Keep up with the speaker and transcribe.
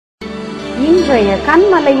இன்றைய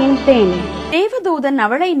கண்மலையின் தேன். தேவதூதன்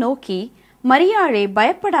அவளை நோக்கி, மரியாளே,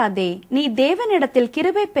 பயப்படாதே, நீ தேவனிடத்தில்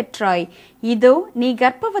கிருபை பெற்றாய். இதோ நீ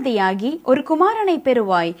கர்ப்பவதியாகி ஒரு குமாரனை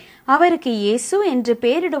பெறுவாய். அவருக்கு இயேசு என்று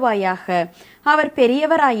பெயரிடுவாயாக. அவர்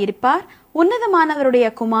பெரியவராயிருப்பார், உன்னதமானவருடைய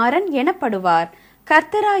குமாரன் எனப்படுவார்.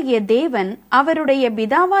 கர்த்தராகிய தேவன் அவருடைய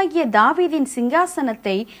பிதாவாகிய தாவீதின்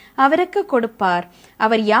சிங்காசனத்தை அவருக்கு கொடுப்பார்.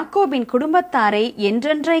 அவர் யாக்கோபின் குடும்பத்தாரை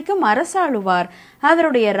என்றென்றைக்கும் அரசாளுவார்.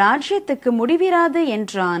 அவருடைய ராஜ்யத்துக்கு முடிவிராது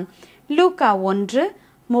என்றான். லூக்கா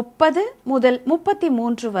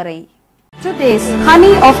 1:30-33 வரை. Today's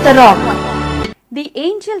honey of the rock. The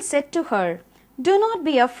angel said to her, "Do not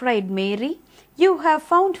be afraid, Mary. You have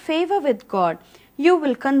found favor with God. You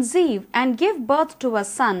will conceive and give birth to a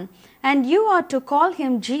son, and you are to call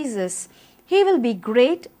him Jesus. He will be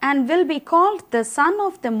great and will be called the Son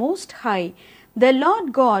of the Most High. The Lord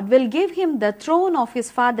God will give him the throne of his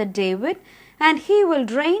father David, and he will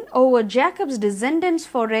reign over Jacob's descendants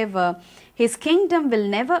forever. His kingdom will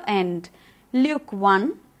never end." Luke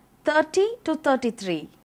 1:30-33.